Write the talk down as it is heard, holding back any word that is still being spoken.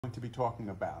to be talking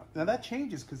about. Now that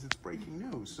changes because it's breaking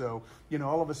news. So, you know,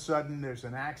 all of a sudden there's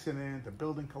an accident, a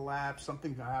building collapse,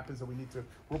 something happens that we need to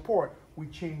report. We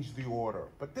change the order.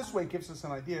 But this way it gives us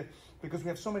an idea because we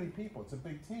have so many people. It's a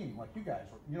big team, like you guys.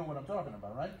 You know what I'm talking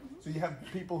about, right? So you have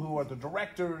people who are the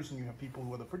directors and you have people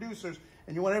who are the producers,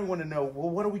 and you want everyone to know, well,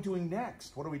 what are we doing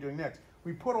next? What are we doing next?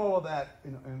 We put all of that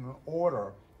in an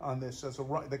order on this as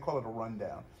they call it a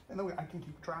rundown, and then I can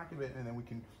keep track of it, and then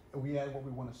we add what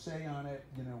we want to say on it.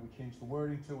 You know, we change the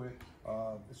wording to it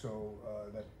so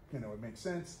that it makes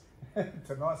sense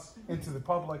to us and to the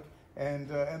public, and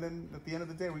then at the end of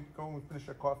the day we go and we finish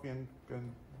our coffee and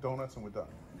donuts and we're done.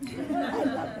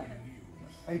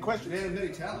 Any questions? Man of many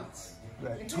talents.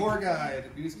 Right. Tour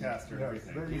guide, newscaster, and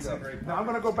everything. There you go. Now I'm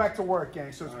going to go back to work,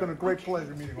 gang. So it's been a great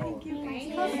pleasure meeting all of you.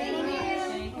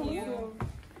 Thank you.